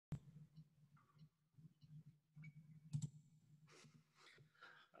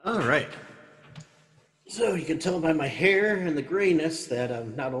All right. So you can tell by my hair and the grayness that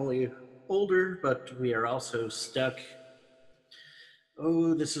I'm not only older, but we are also stuck.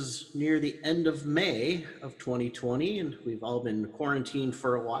 Oh, this is near the end of May of 2020, and we've all been quarantined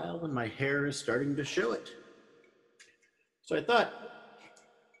for a while, and my hair is starting to show it. So I thought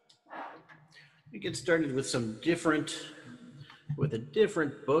we get started with a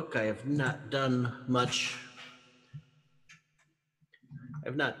different book. I have not done much.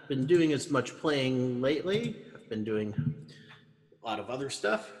 I've not been doing as much playing lately. I've been doing a lot of other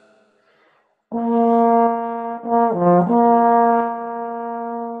stuff.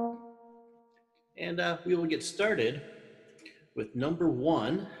 And we will get started with number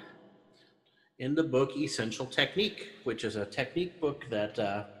 1 in the book Essential Technique, which is a technique book that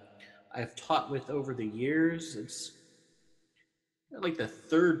I've taught with over the years. It's like the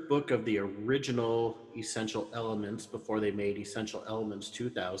third book of the original Essential Elements before they made Essential Elements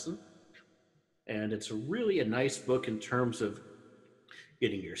 2000. And it's really a nice book in terms of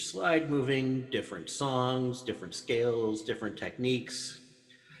getting your slide moving, different songs, different scales, different techniques,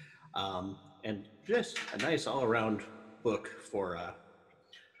 and just a nice all-around book for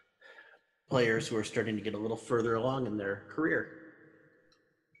players who are starting to get a little further along in their career.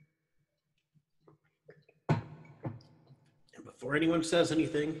 And before anyone says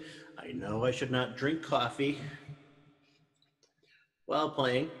anything, I know I should not drink coffee while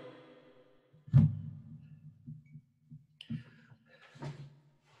playing.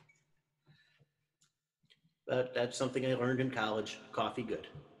 But that's something I learned in college. Coffee good.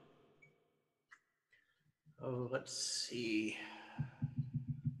 Oh, let's see.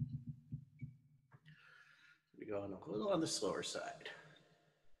 We go on a little on the slower side.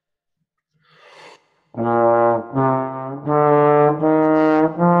 I'm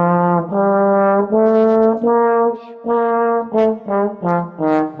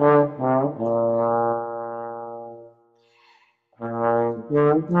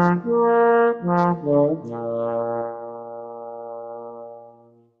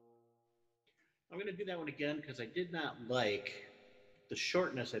going to do that one again because I did not like the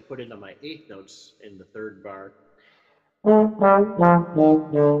shortness I put into my eighth notes in the third bar.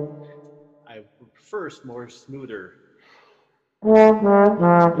 I prefer more smoother. So I'm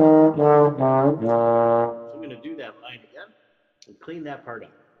going to do that line again and clean that part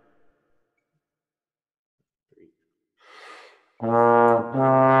up. 3.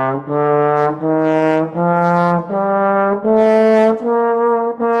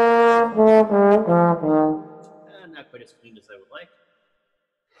 Not quite as clean as I would like.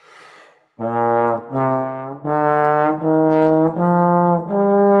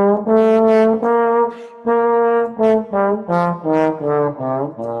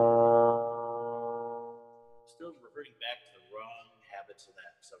 Still reverting back to the wrong habits of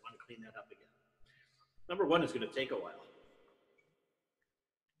that, so I want to clean that up again. Number 1 is going to take a while.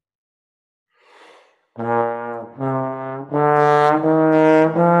 I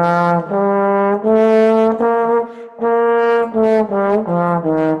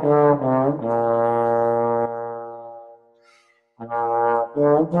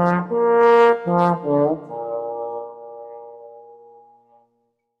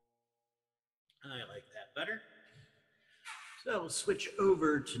like that better. So we'll switch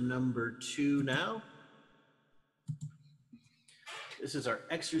over to number 2 now. This is our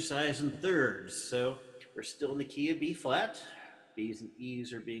exercise in thirds. So we're still in the key of B flat. B's and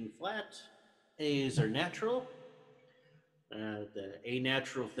E's are being flat. A's are natural. The A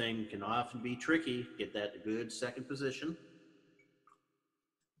natural thing can often be tricky. Get that good second position.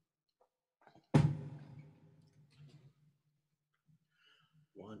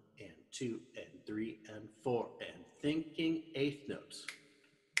 One and 2 and 3 and 4 and thinking eighth notes.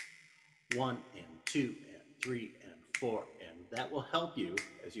 1 and 2 and 3 and 4, and that will help you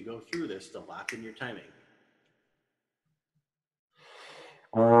as you go through this to lock in your timing.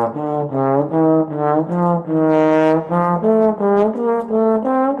 And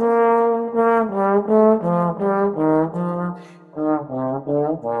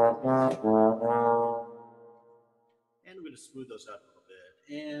we're going to smooth those out a little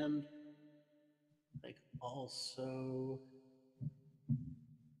bit. And like also,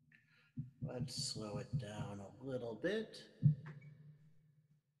 let's slow it down a little bit.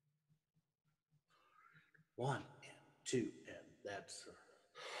 1 and 2, and that's.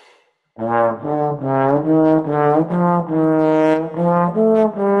 I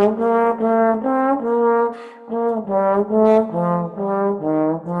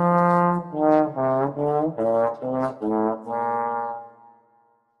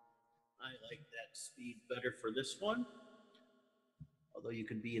like that speed better for this one. although you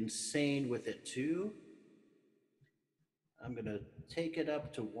could be insane with it too. I'm going to take it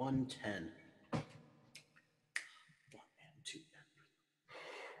up to 110. 1 and 2.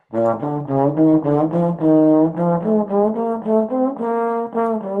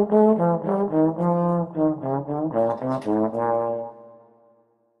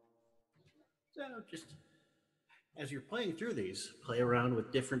 So just as you're playing through these, play around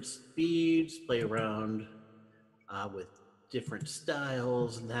with different speeds, play around with different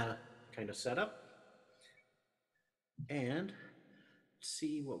styles and that kind of setup. And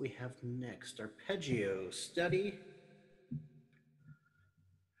see what we have next. Arpeggio Study.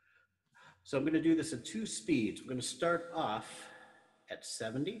 So I'm going to do this in 2 speeds. We're going to start off at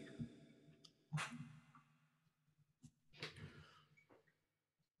 70.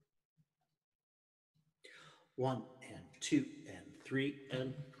 One and 2 and 3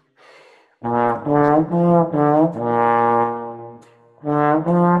 and. And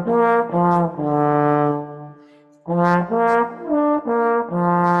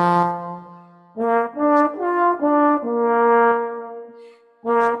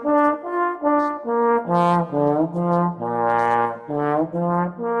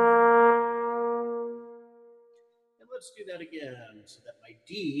let's do that again so that my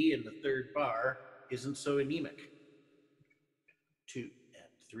D in the 3rd bar isn't so anemic. 2 and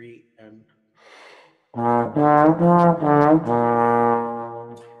 3 and.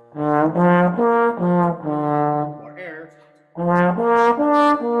 More air.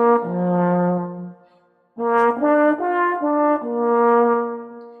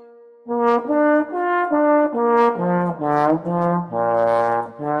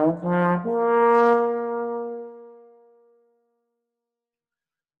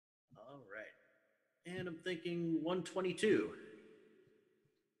 All right. And I'm thinking 122.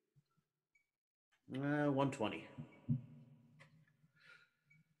 120.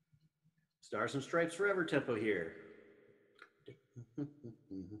 Stars and Stripes Forever tempo here.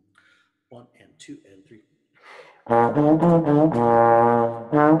 1 and 2 and 3.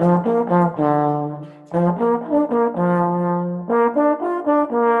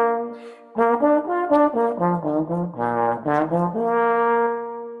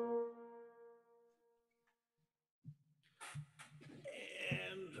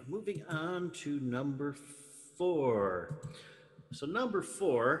 And moving on to number 4. So number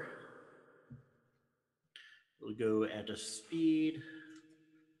 4, we'll go at a speed,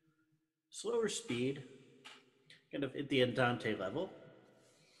 slower speed, kind of at the andante level.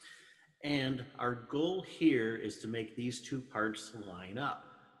 And our goal here is to make these 2 parts line up.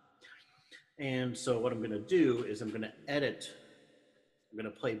 And so what I'm going to do is I'm going to edit. I'm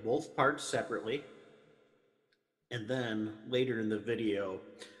going to play both parts separately. And then later in the video,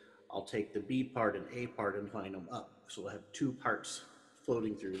 I'll take the B part and A part and line them up. So we'll have 2 parts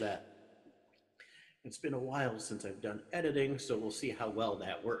floating through that. It's been a while since I've done editing, so we'll see how well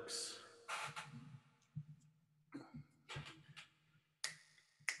that works.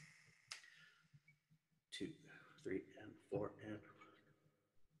 Two, 3, and 4, and.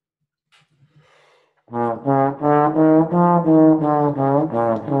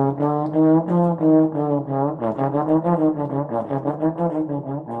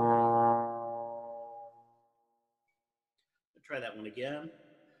 Try that one again.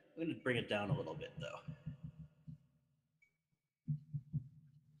 I'm going to bring it down a little bit, though.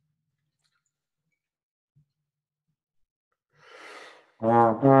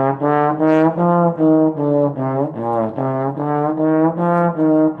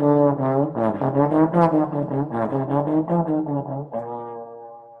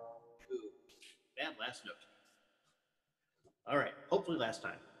 Ooh, bad last note. All right, hopefully last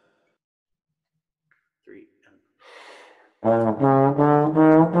time. 3 and.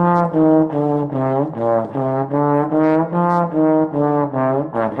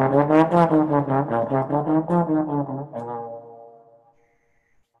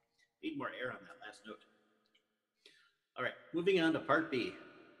 Need more air on that last note. All right, moving on to part B.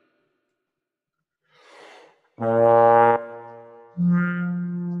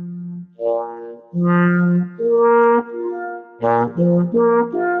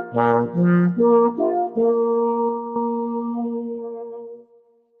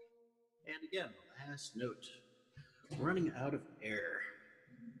 And again, last note. Running out of air.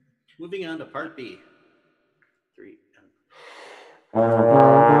 Moving on to part B. 3 and.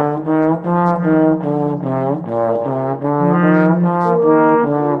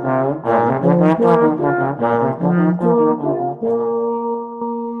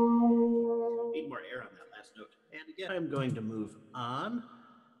 Need more air on that last note. And again, I'm going to move on.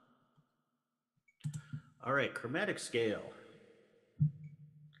 All right, chromatic scale.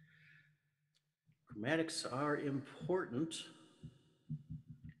 Chromatics are important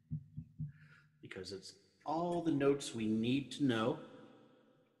because it's all the notes we need to know.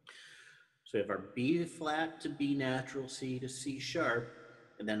 So we have our B flat to B natural, C to C sharp,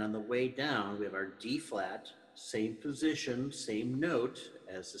 and then on the way down, we have our D flat, same position, same note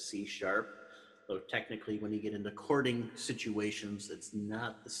as the C sharp. Though technically, when you get into chording situations, it's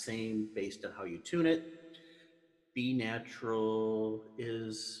not the same based on how you tune it. B natural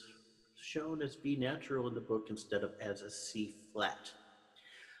is shown as B natural in the book instead of as a C flat.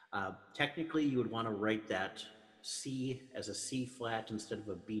 Technically, you would want to write that C as a C flat instead of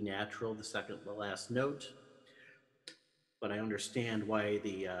a B natural, the second to the last note. But I understand why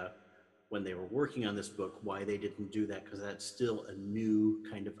when they were working on this book, why they didn't do that, because that's still a new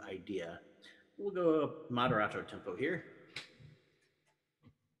kind of idea. We'll go moderato tempo here.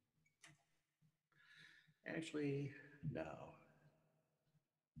 Actually, no.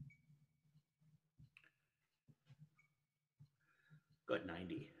 Go at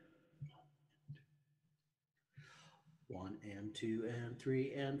 90. 1 and 2 and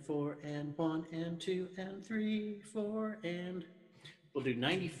 3 and 4 and 1 and 2 and 3, 4 and. We'll do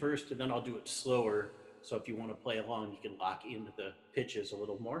 90 first, and then I'll do it slower. So if you want to play along, you can lock into the pitches a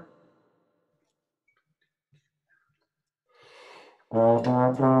little more.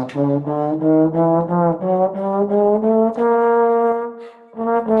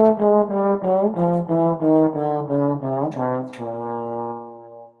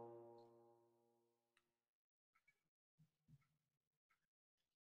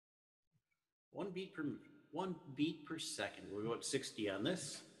 One beat per second. We'll go at 60 on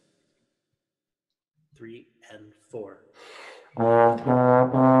this. 3 and 4. So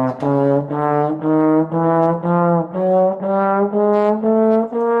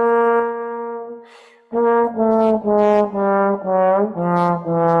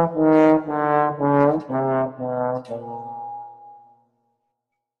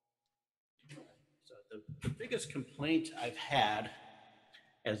the biggest complaint I've had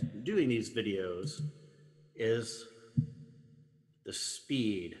as doing these videos is the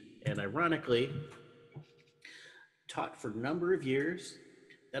speed. And ironically, taught for a number of years,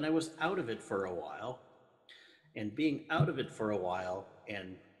 then I was out of it for a while. And being out of it for a while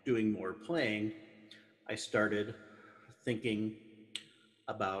and doing more playing, I started thinking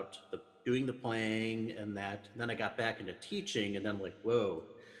about doing the playing and that. And then I got back into teaching, and then I'm like, whoa,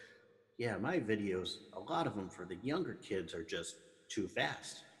 yeah, my videos, a lot of them for the younger kids are just too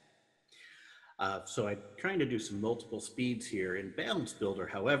fast. So I'm trying to do some multiple speeds here in Balance Builder.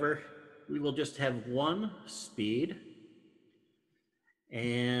 However, we will just have one speed,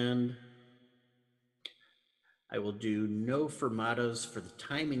 and I will do no fermatos for the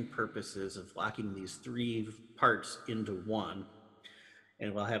timing purposes of locking these three parts into one.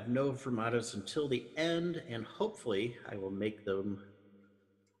 And we'll have no fermatos until the end, and hopefully I will make them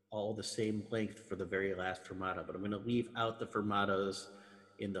all the same length for the very last fermato. But I'm going to leave out the fermatos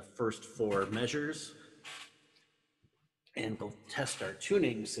in the first 4 measures. And we'll test our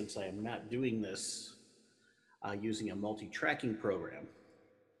tuning, since I am not doing this using a multi-tracking program.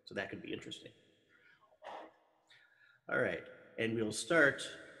 So that could be interesting. All right, and we'll start,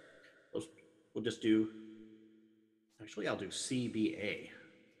 we'll just do, actually I'll do CBA.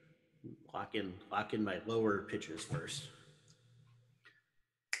 Lock in my lower pitches first.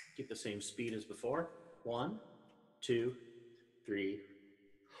 Keep the same speed as before. 1, 2, 3.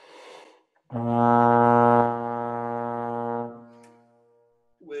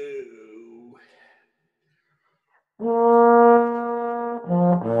 Whoa.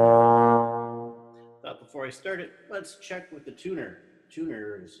 But before I start it, let's check with the tuner.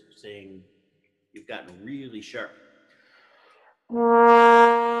 Tuner is saying you've gotten really sharp. All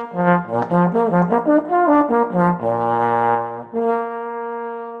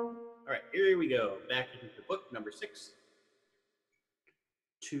right, here we go. Back into the book, number 6.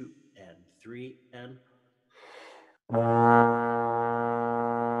 2 and 3 and.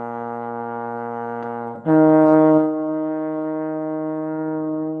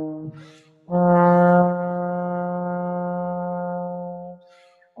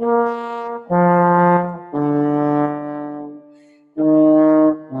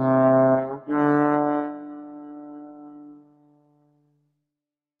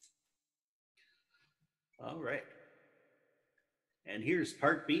 All right. And here's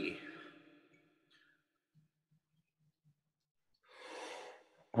part B.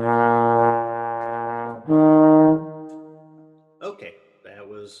 Okay, that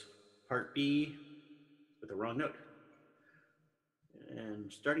was part B with the wrong note.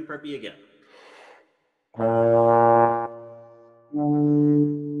 And starting part B again.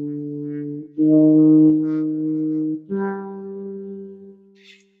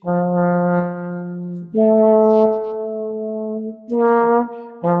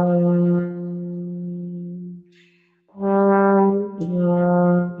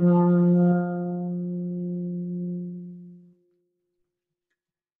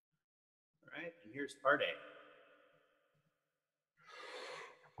 here's part A.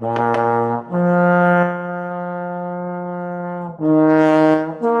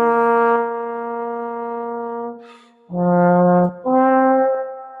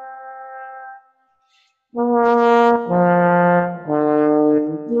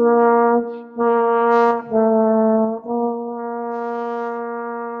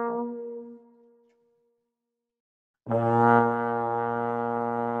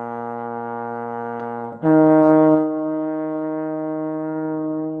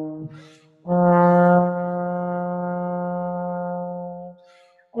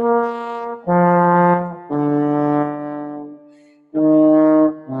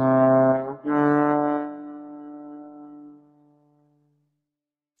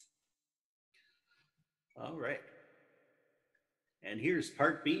 All right. And here's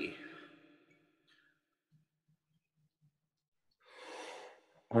part B.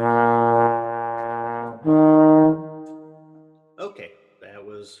 Okay, that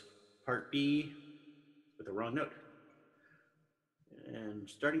was part B with the wrong note. And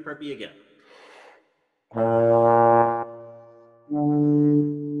starting part B again. All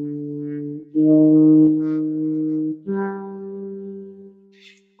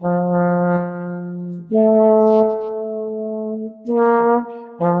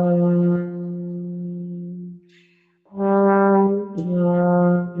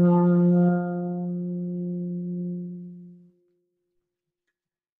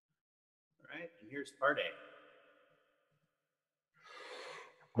right, and here's part A.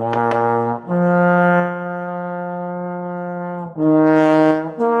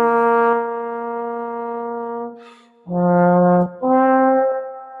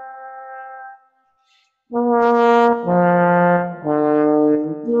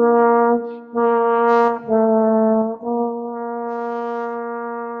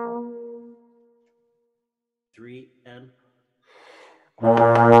 Three and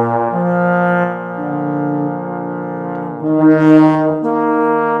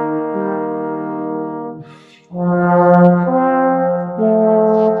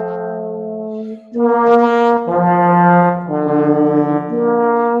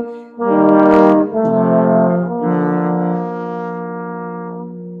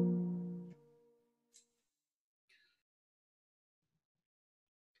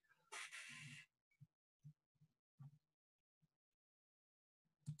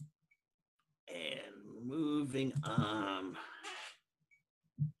moving on.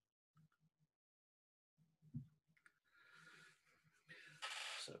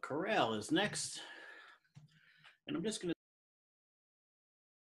 So chorale is next. And I'm just going to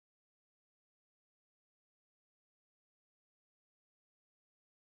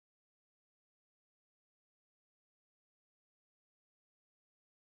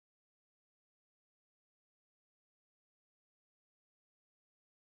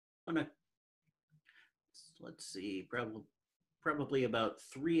let's see, probably about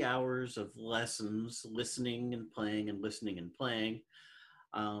 3 hours of lessons, listening and playing and listening and playing.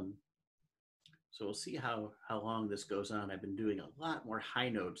 So we'll see how long this goes on. I've been doing a lot more high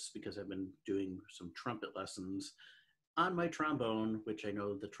notes because I've been doing some trumpet lessons on my trombone, which I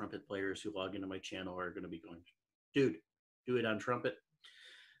know the trumpet players who log into my channel are going to be going, dude, do it on trumpet.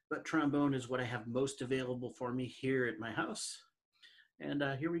 But trombone is what I have most available for me here at my house. And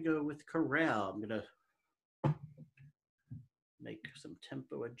here we go with chorale. I'm going to make some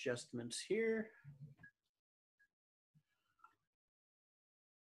tempo adjustments here.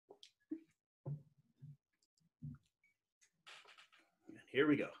 And here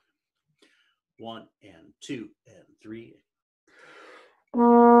we go. 1 and 2 and 3. All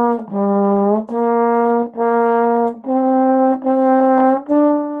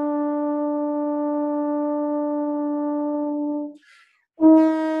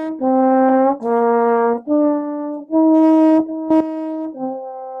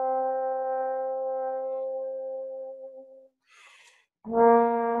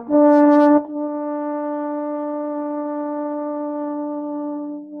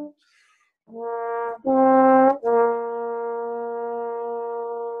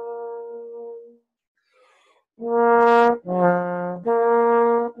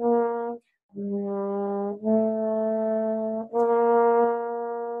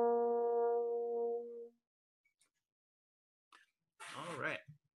right.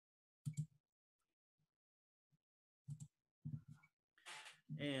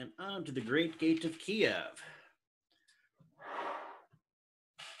 And on to the Great Gate of Kiev.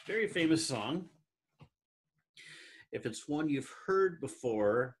 Very famous song. If it's one you've heard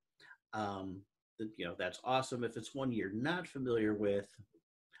before, that's awesome. If it's one you're not familiar with,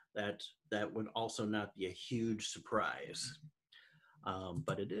 that would also not be a huge surprise.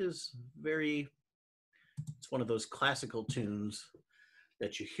 But it is it's one of those classical tunes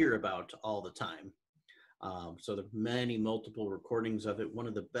that you hear about all the time. So there are many multiple recordings of it. One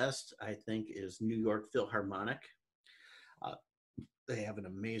of the best, I think, is New York Philharmonic. They have an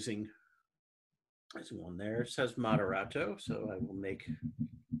amazing, there's one there. It says moderato, so I will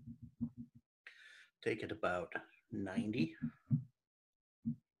take it about 90.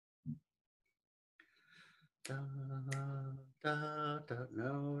 Da, da, da.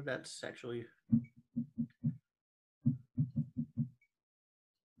 No, that's actually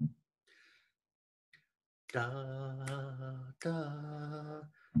da da da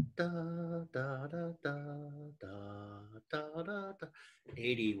da da da da da da.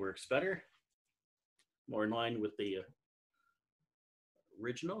 80 works better, more in line with the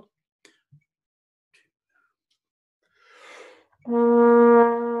original.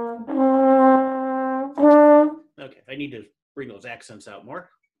 Okay, I need to bring those accents out more.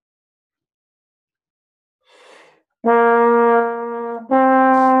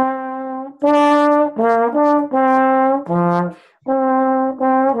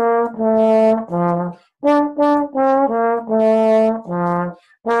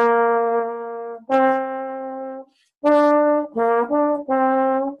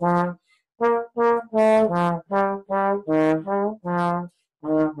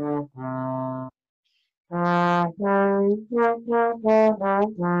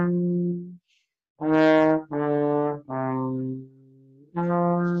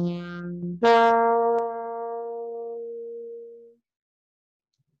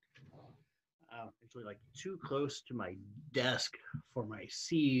 Actually, like too close to my desk for my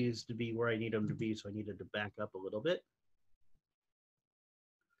C's to be where I need them to be, so I needed to back up a little bit.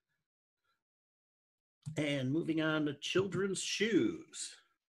 And moving on to children's shoes.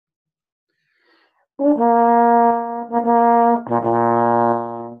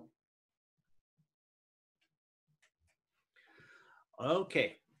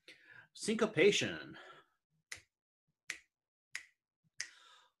 Okay, syncopation.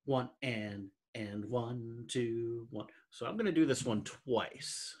 1 and 1 2 1. So I'm going to do this one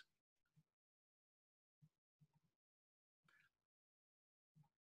twice.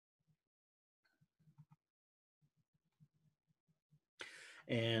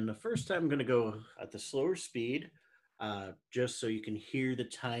 And the first time I'm going to go at the slower speed, just so you can hear the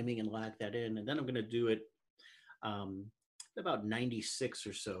timing and lock that in. And then I'm going to do it about 96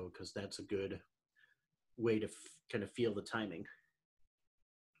 or so, because that's a good way to kind of feel the timing.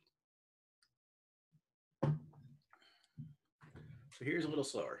 So here's a little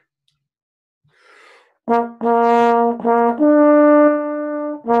slower.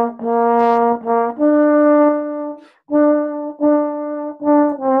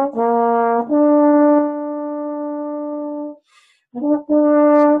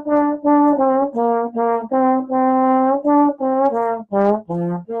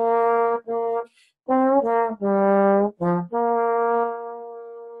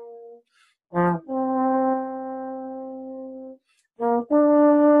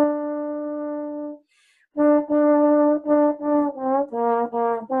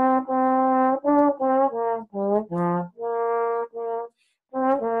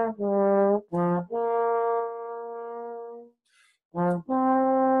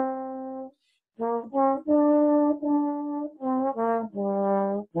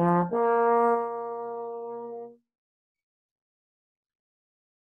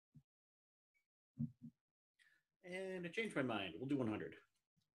 And I changed my mind. We'll do 100.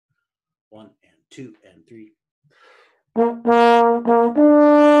 1 and 2 and 3.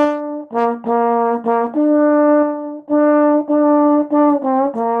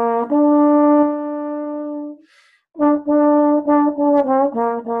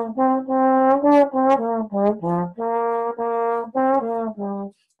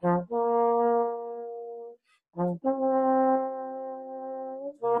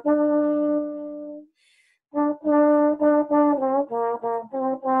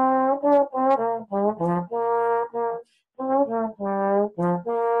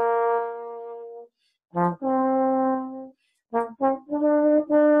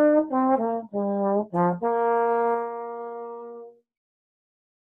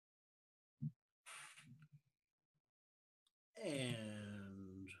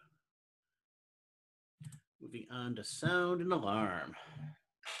 And moving on to sound and alarm.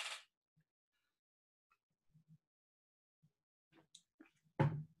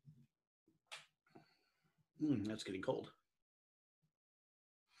 That's getting cold.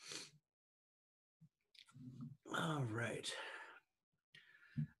 All right.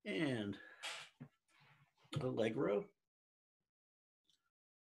 And allegro.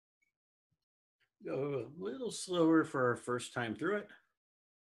 Go a little slower for our first time through it.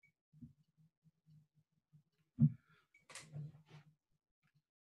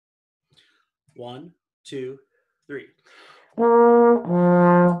 One, two, three.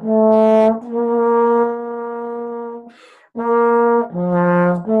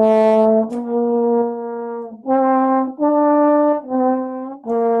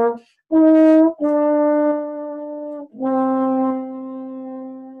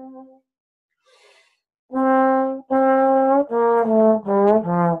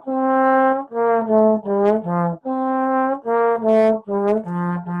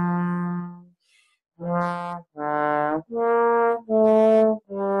 All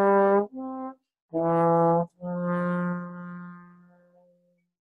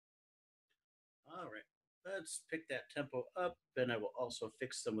right, let's pick that tempo up, and I will also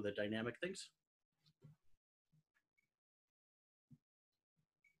fix some of the dynamic things.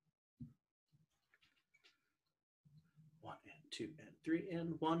 One and two and three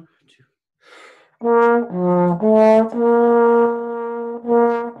and one, two.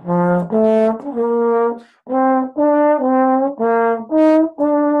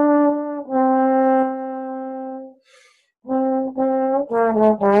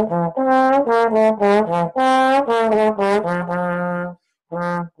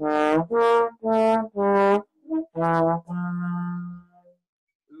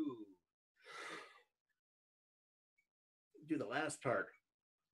 Ooh. Do the last part.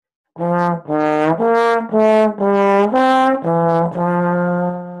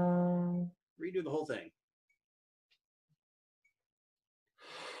 Redo the whole thing.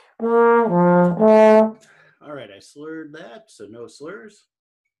 All right, I slurred that, so no slurs.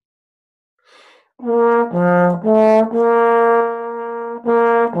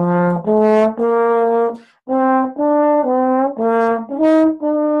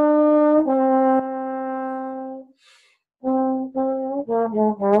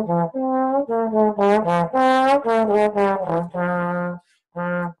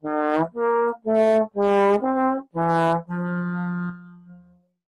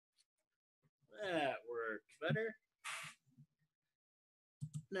 That worked better.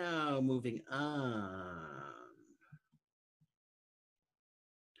 Now moving on.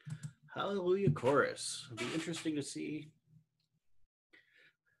 Hallelujah chorus. It'll be interesting to see.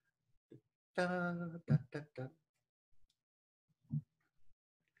 Da, da, da, da.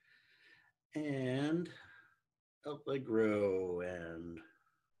 And allegro and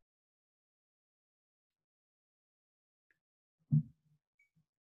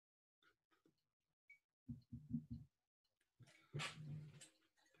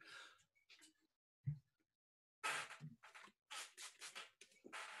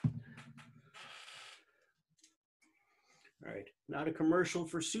all right, not a commercial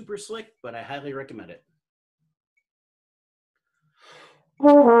for super slick, but I highly recommend it.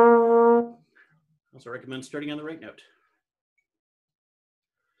 Also recommend starting on the right note.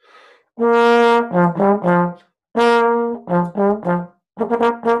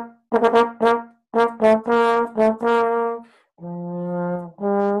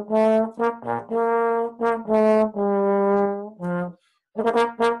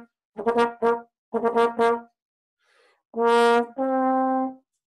 Oh,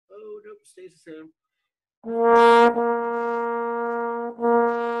 nope, stays the same.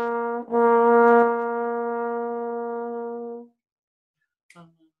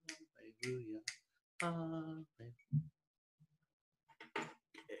 Hallelujah.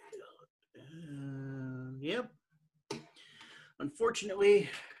 Yep. Unfortunately,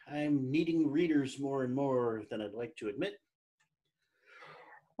 I'm needing readers more and more than I'd like to admit.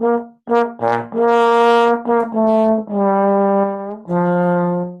 That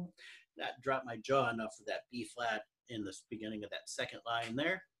dropped my jaw enough for that B flat in the beginning of that second line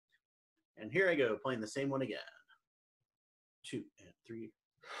there. And here I go, playing the same one again. 2 and 3.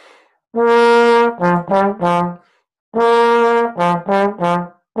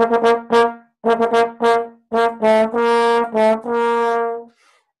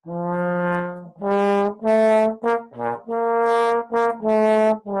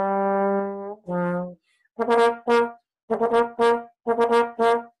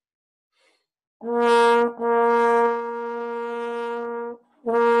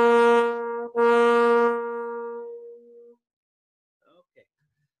 Okay,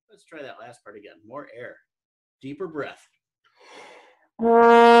 let's try that last part again. More air, deeper breath.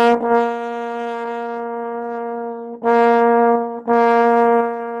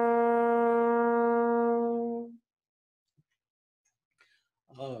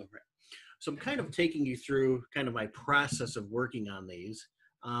 Oh, So I'm kind of taking you through kind of my process of working on these.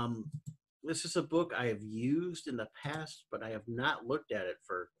 This is a book I have used in the past, but I have not looked at it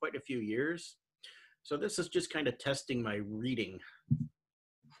for quite a few years. So this is just kind of testing my reading.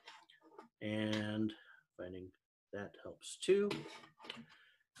 And finding that helps too.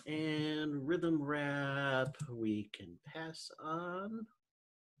 And rhythm rap, we can pass on.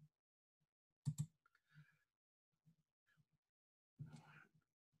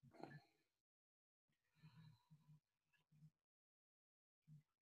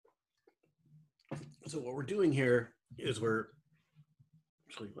 So what we're doing here is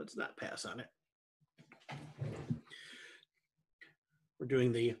actually, let's not pass on it. We're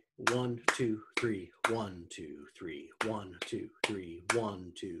doing the 1, 2, 3, 1, 2, 3, 1, 2, 3,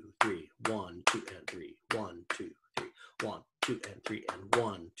 1, 2, 3, 1, 2, and 3, 1, 2, 3, 1, 2, and 3, and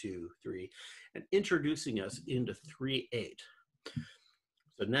 1, 2, 3, and introducing us into 3/8.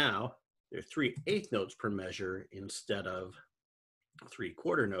 So now there are 3/8 notes per measure instead of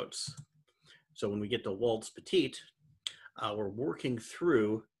 3/4 notes. So when we get to Waltz Petite, we're working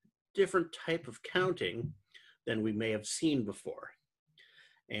through different type of counting than we may have seen before.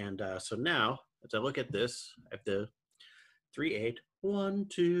 And so now, as I look at this, I have the 3/8, 1,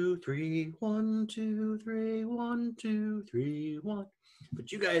 2, 3, 1, 2, 3, 1, 2, 3, 1.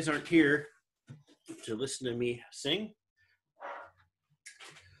 But you guys aren't here to listen to me sing.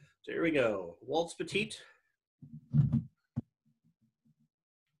 So here we go, Waltz Petite.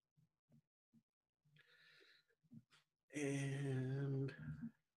 And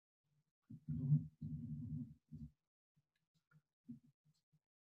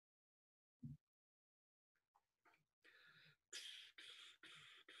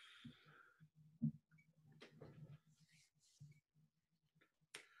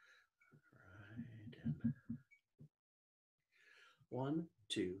right. 1,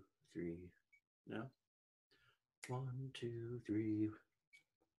 2, 3. No. 1, 2, 3.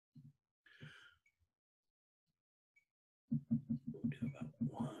 We'll do about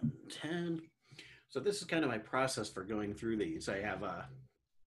 110. So this is kind of my process for going through these. I have an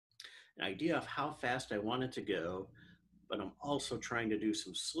idea of how fast I want it to go, but I'm also trying to do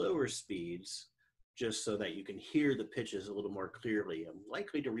some slower speeds just so that you can hear the pitches a little more clearly. I'm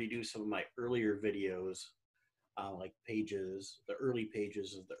likely to redo some of my earlier videos, like the early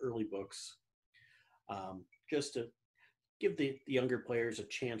pages of the early books, just to give the younger players a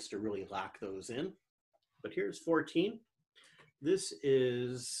chance to really lock those in. But here's 14. This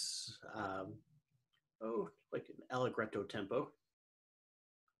is, like an allegretto tempo.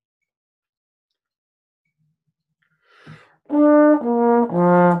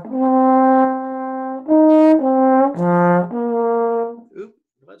 Oop,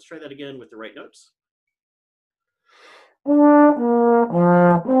 let's try that again with the right notes.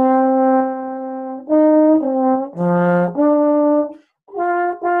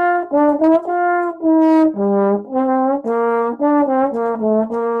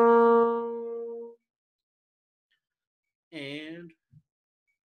 And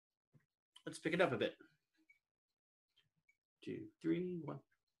let's pick it up a bit. 2, 3, 1.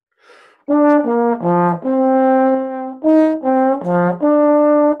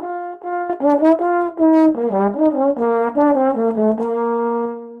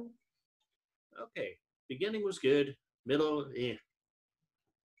 Okay, beginning was good, middle,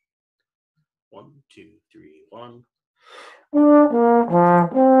 1, 2, 3, 1. All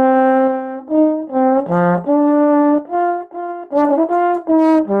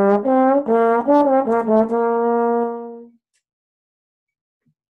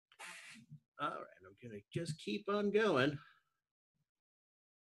right, I'm gonna just keep on going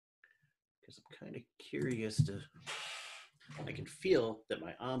because I'm kind of curious I can feel that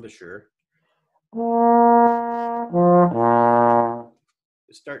my embouchure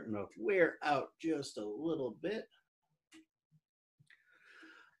is starting to wear out just a little bit.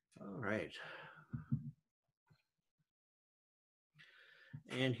 All right.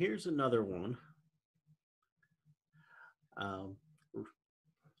 And here's another one. We're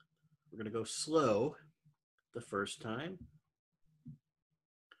going to go slow the first time.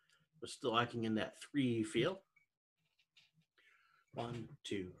 We're still locking in that 3 feel. 1,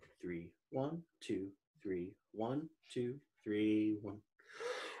 2, 3, 1, 2, 3, 1, 2, 3, 1.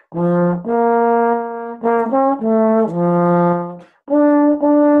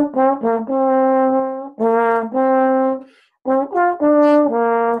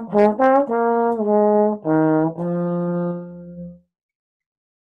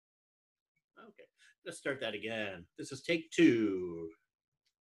 Okay, let's start that again. This is take 2.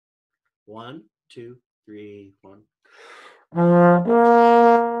 1, 2, 3, 1.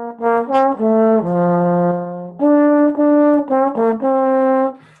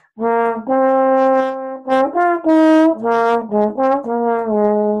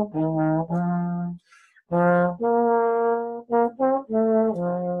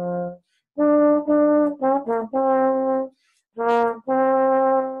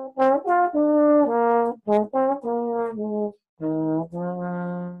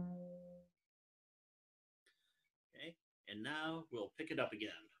 Okay, and now we'll pick it up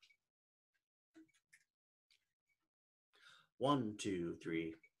again. 1, 2,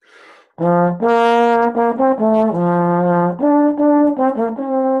 3. All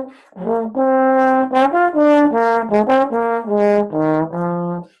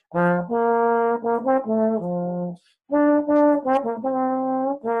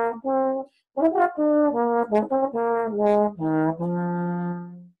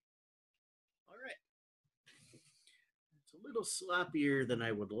right. It's a little sloppier than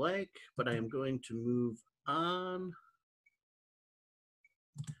I would like, but I am going to move on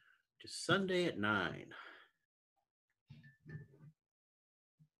to Sunday at 9.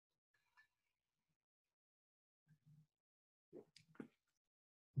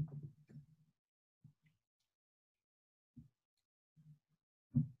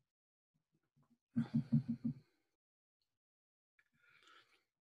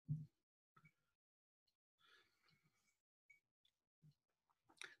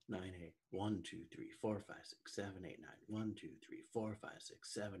 Nine, 8. 1, 2, 3, 4, 5, 6, 7, 8, 9. 1, 2, 3, 4, 5,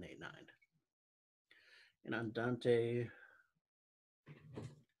 6, 7, 8, 9. And Andante.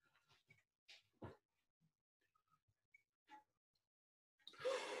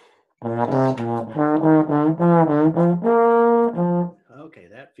 Okay,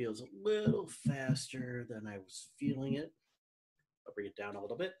 that feels a little faster than I was feeling it. I'll bring it down a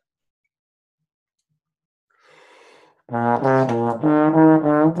little bit. All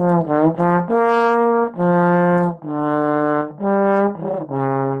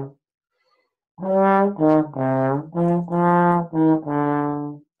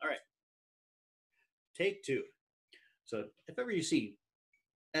right, take 2. So if ever you see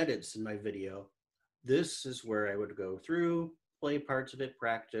edits in my video, this is where I would go through, play parts of it,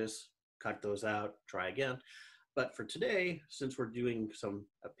 practice, cut those out, try again. But for today, since we're doing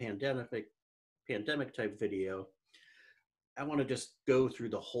a pandemic type video, I want to just go through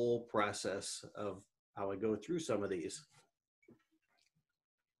the whole process of how I go through some of these.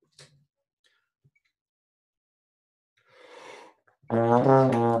 Okay,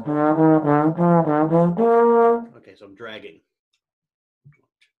 so I'm dragging. 1, 2,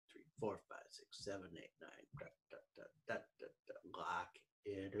 3, 4, 5, 6, 7, 8, 9. Lock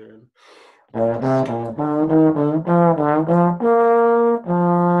it in.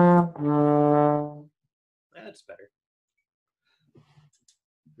 That's better.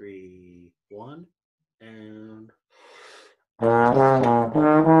 3, 1, and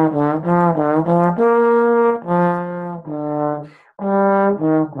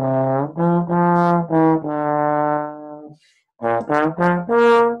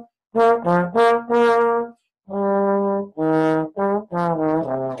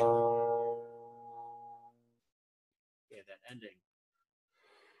yeah, that ending.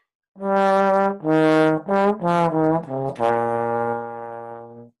 All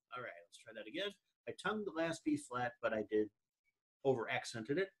right, let's try that again. I tongued the last B flat, but I did over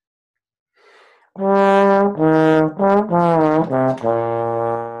accented it. All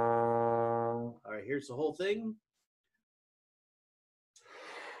right, here's the whole thing.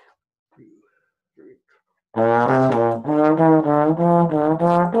 2, 3. All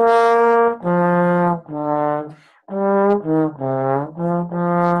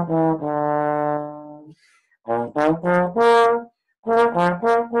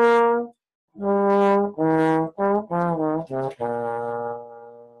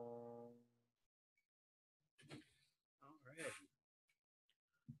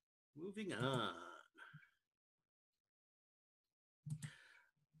right, moving on.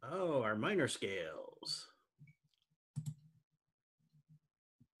 Oh, our minor scales.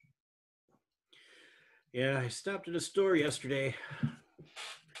 Yeah, I stopped at a store yesterday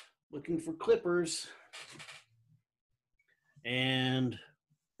looking for clippers, and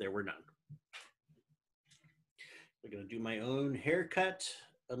there were none. I'm going to do my own haircut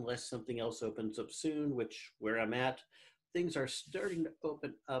unless something else opens up soon, which where I'm at, things are starting to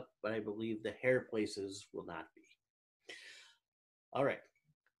open up, but I believe the hair places will not be. All right,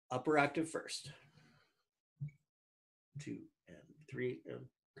 upper octave first. 2 and 3 and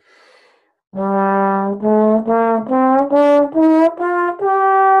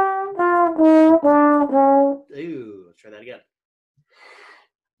ooh, let's try that again.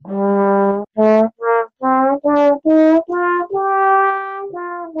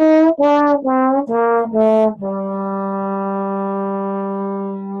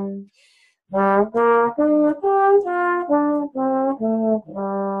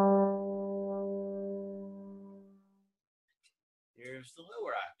 Here's the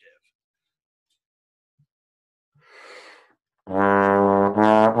lower octave.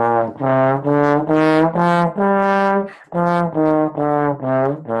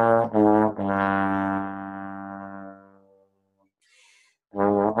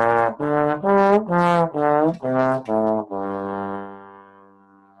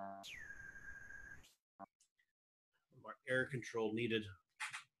 More air control needed.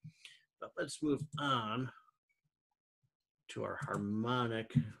 But let's move on to our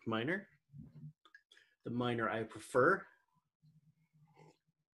harmonic minor, the minor I prefer.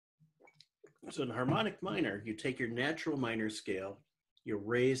 So in harmonic minor, you take your natural minor scale, you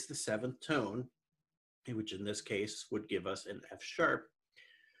raise the seventh tone, which in this case would give us an F sharp,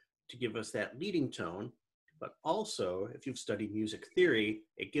 to give us that leading tone. But also, if you've studied music theory,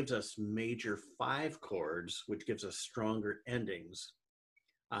 it gives us major 5 chords, which gives us stronger endings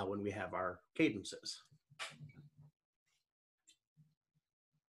when we have our cadences.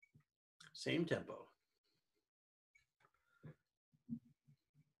 Same tempo.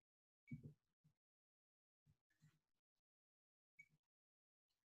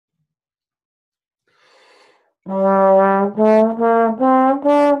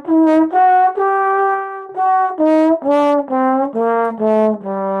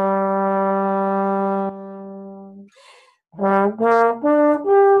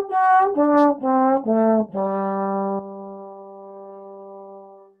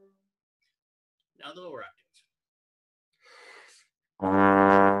 Now the lower octave.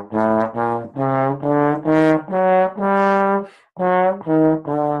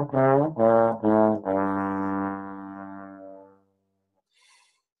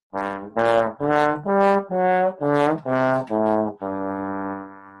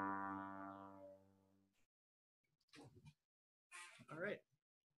 All right.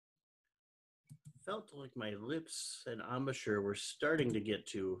 Felt like my lips and embouchure were starting to get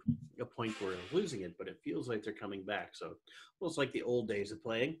to a point where I'm losing it, but it feels like they're coming back. So almost like the old days of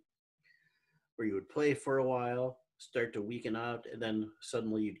playing, where you would play for a while, start to weaken out, and then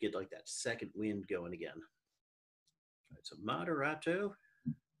suddenly you'd get like that second wind going again. All right, so moderato.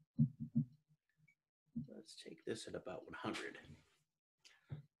 Let's take this at about 100.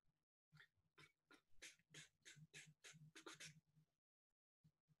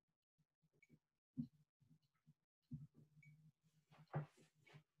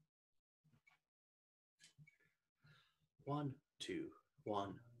 One, two,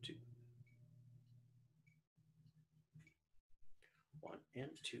 1, 2. 1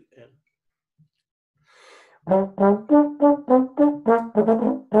 and 2 and.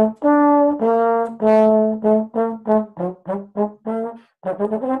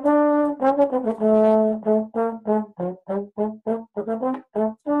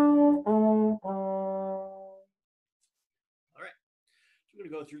 Going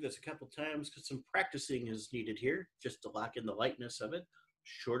to go through this a couple times because some practicing is needed here just to lock in the lightness of it.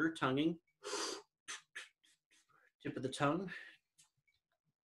 Shorter tonguing, tip of the tongue.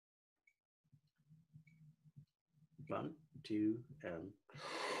 1, 2, and.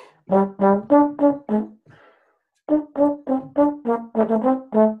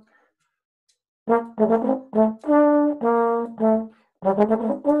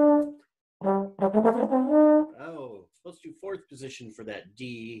 Oh, let's do 4th position for that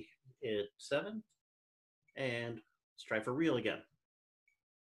D at 7. And let's try for real again.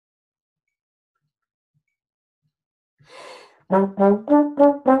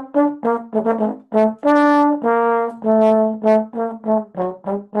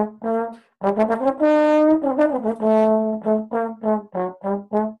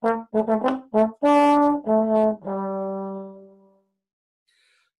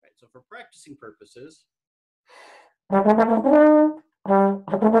 So for practicing purposes, I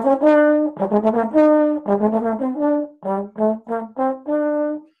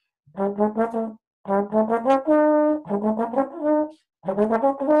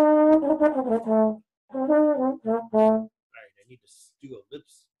need to do a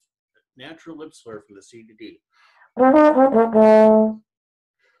natural lip slur from the C to D.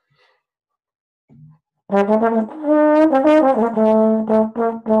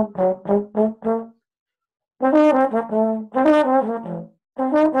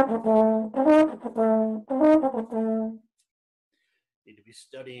 Need to be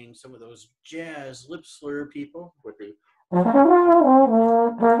studying some of those jazz lip slur people with the I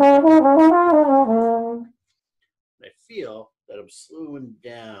feel that I'm slowing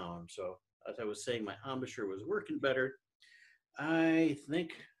down. So as I was saying, my embouchure was working better. I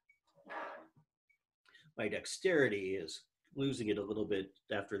think my dexterity is losing it a little bit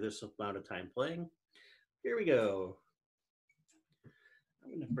after this amount of time playing. Here we go.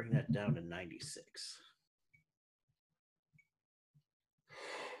 I'm going to bring that down to 96.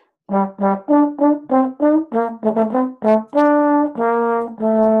 Yeah,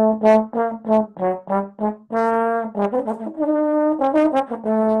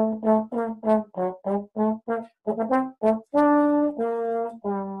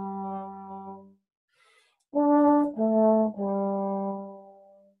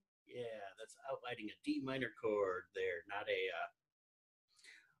 that's outlining a D minor chord there, not a.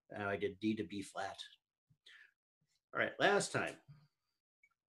 I did D to B flat. All right, last time.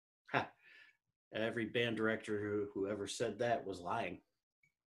 Ha. Every band director whoever said that was lying.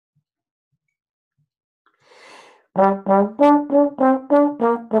 All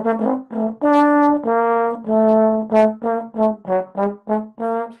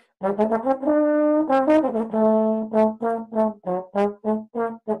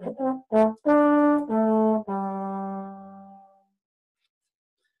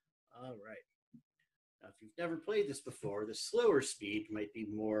right. Now, if you've never played this before, the slower speed might be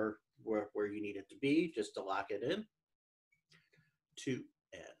more where you need it to be, just to lock it in. 2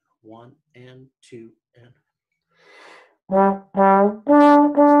 and 1 and 2 and.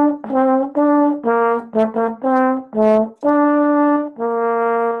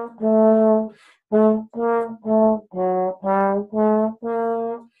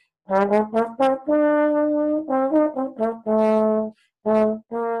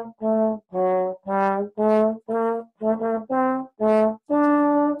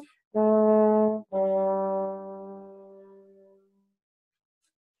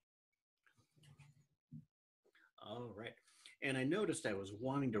 All right. And I noticed I was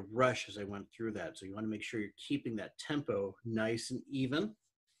wanting to rush as I went through that. So you want to make sure you're keeping that tempo nice and even.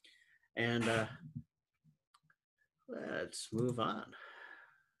 And let's move on.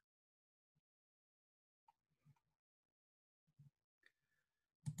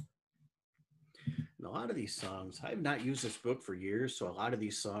 And a lot of these songs, I've not used this book for years, so a lot of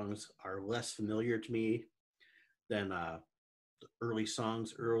these songs are less familiar to me than the early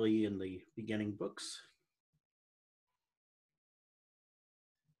songs early in the beginning books.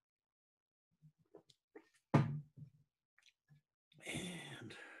 And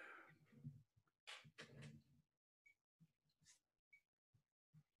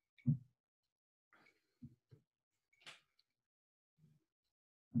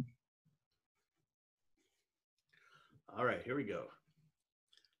all right, here we go.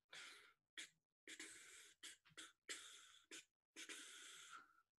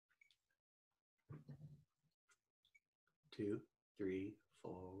 Two, three,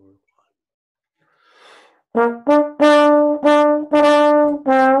 four,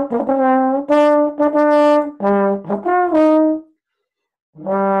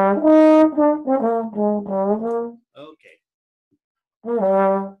 okay.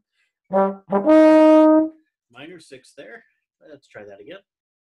 Minor 6 there. Let's try that again.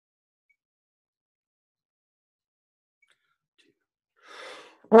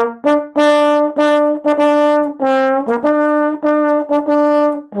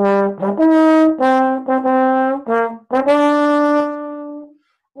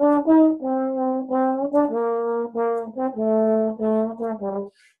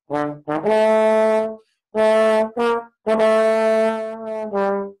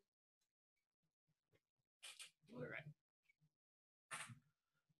 All right.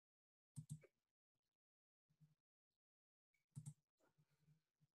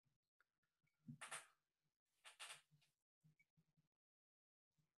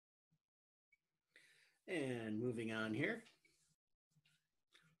 And moving on here.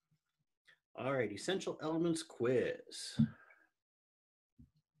 All right, essential elements quiz.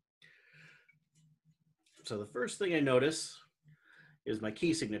 So the first thing I notice is my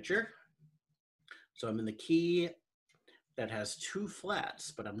key signature. So I'm in the key that has 2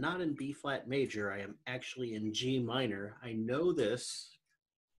 flats, but I'm not in B flat major. I am actually in G minor. I know this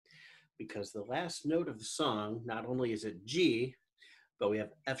because the last note of the song, not only is it G, but we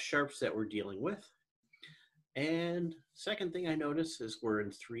have F sharps that we're dealing with. And second thing I notice is we're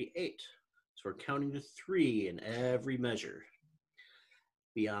in 3/8. So we're counting to 3 in every measure.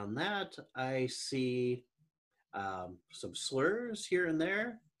 Beyond that, I see some slurs here and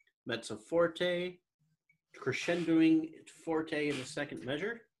there, mezzo forte, crescendoing forte in the second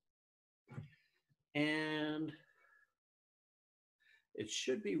measure. And It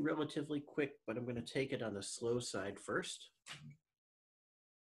should be relatively quick, but I'm going to take it on the slow side first.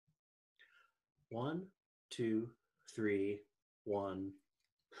 1, 2, 3, 1.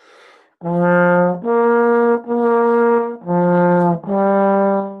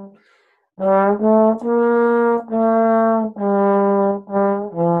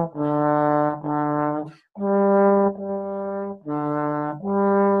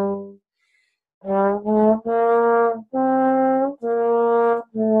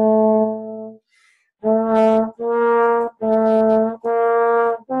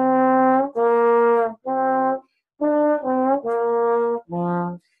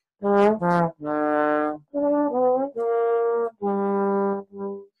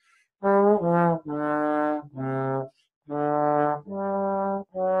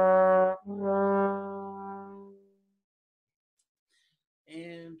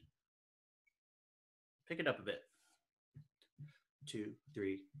 And pick it up a bit. 2,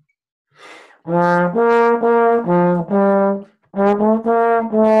 3.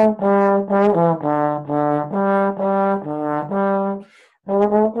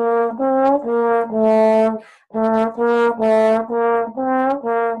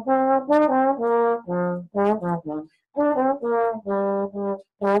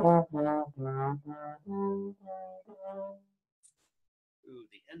 Ooh,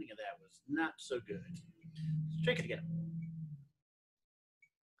 the ending of that was not so good. Let's try it again.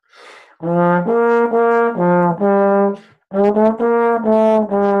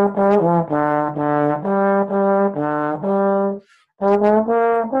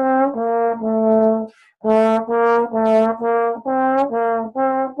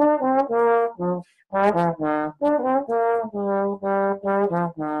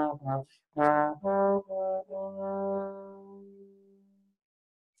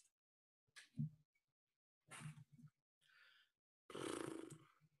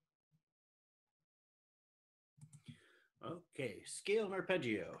 Okay, scale and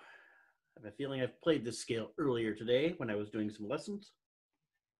arpeggio. I have a feeling I've played this scale earlier today when I was doing some lessons.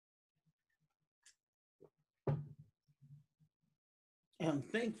 And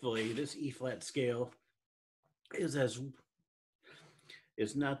thankfully, this E-flat scale is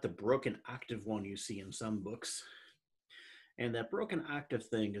not the broken octave one you see in some books. And that broken octave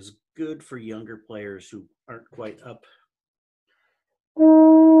thing is good for younger players who aren't quite up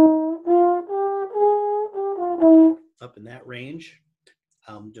in that range.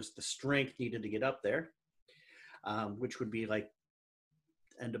 Just the strength needed to get up there, which would be like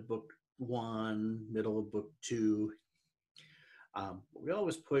end of book 1, middle of book 2. We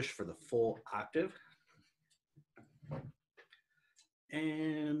always push for the full octave.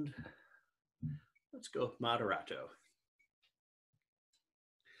 And let's go with moderato.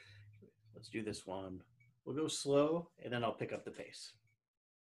 Let's do this one. We'll go slow, and then I'll pick up the pace.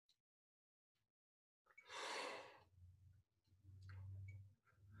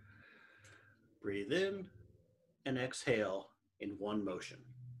 Breathe in and exhale in one motion.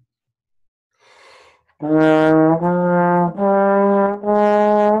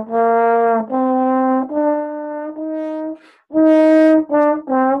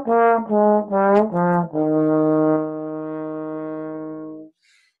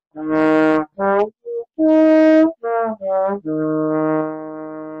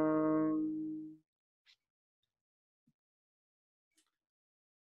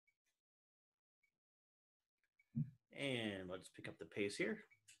 And let's pick up the pace here.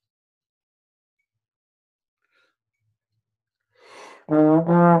 All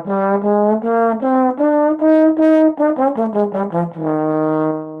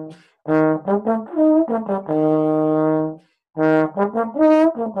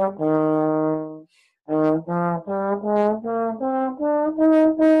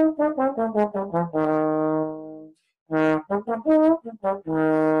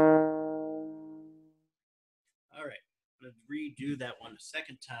right, I'm going to redo that one a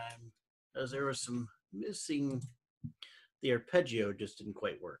second time as there was some missing. The arpeggio just didn't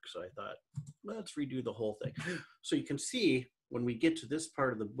quite work. So I thought, let's redo the whole thing. So you can see when we get to this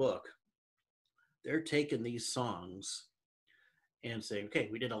part of the book, they're taking these songs and saying, okay,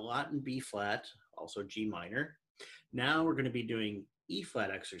 we did a lot in B flat, also G minor. Now we're going to be doing E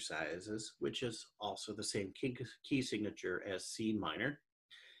flat exercises, which is also the same key signature as C minor.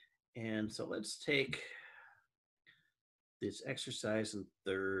 And so let's take this exercise in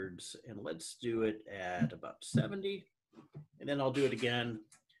thirds and let's do it at about 70. And then I'll do it again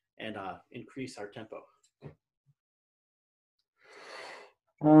and increase our tempo.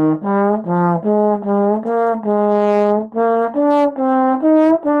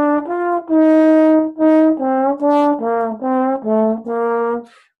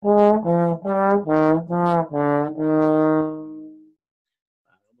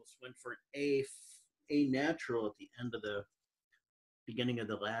 went for A natural at the end of the beginning of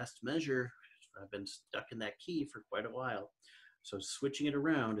the last measure. I've been stuck in that key for quite a while. So switching it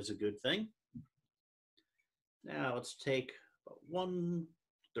around is a good thing. Now let's take about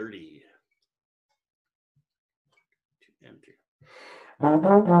 130 to enter.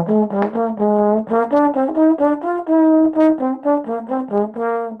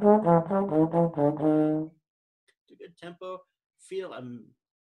 It's a good tempo. Feel I'm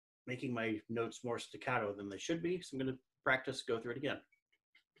making my notes more staccato than they should be, so I'm going to practice, go through it again.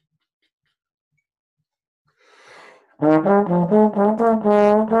 I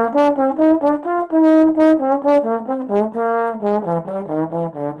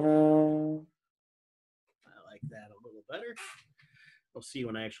like that a little better. We'll see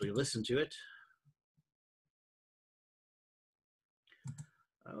when I actually listen to it.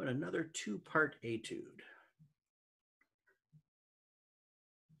 Oh, and another 2-part etude.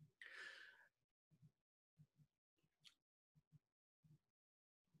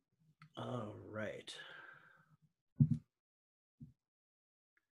 All right.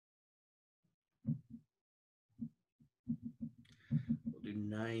 We'll do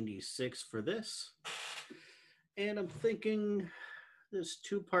 96 for this. And I'm thinking this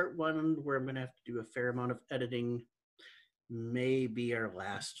 2-part one where I'm going to have to do a fair amount of editing may be our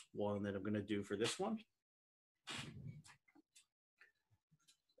last one that I'm going to do for this one.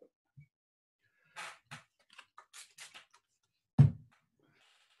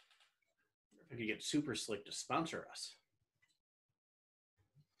 If I could get Super Slick to sponsor us.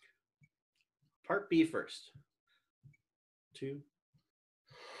 Part B first. 2.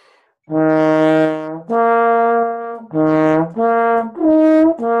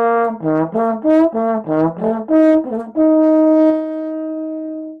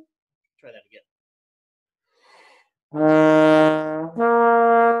 Try that again.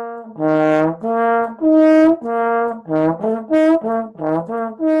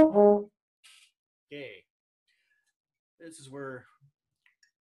 Okay. This is where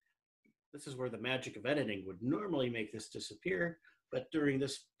the magic of editing would normally make this disappear, but during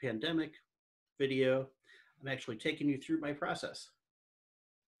this pandemic video, I'm actually taking you through my process.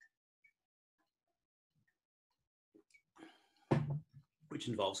 Which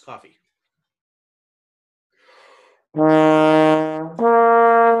involves coffee.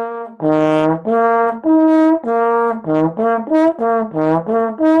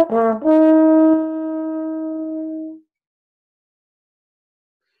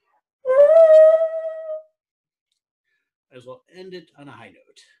 As well end it on a high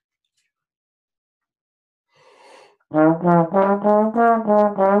note.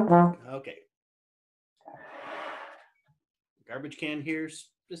 Okay. Garbage can here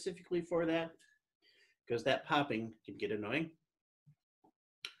specifically for that, because that popping can get annoying.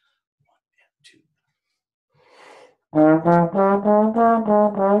 1 and 2.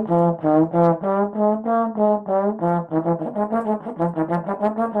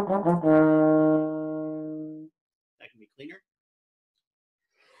 That can be cleaner.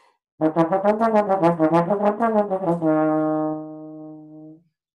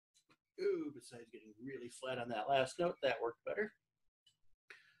 Ooh, besides getting really flat on that last note, that worked better.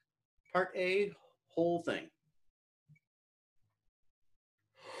 Part A, whole thing.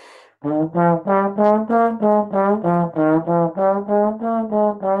 Too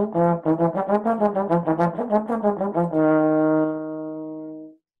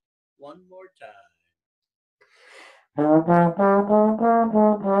One more time.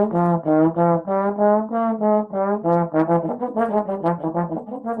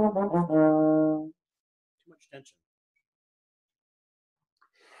 Too much tension.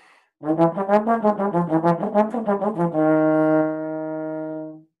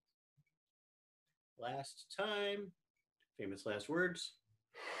 Last time, famous last words.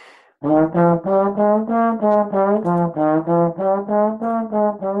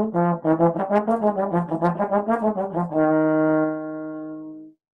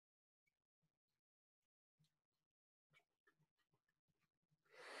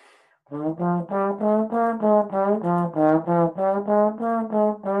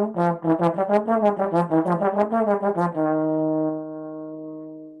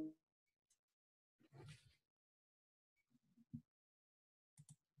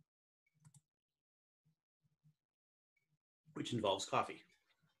 Which involves coffee.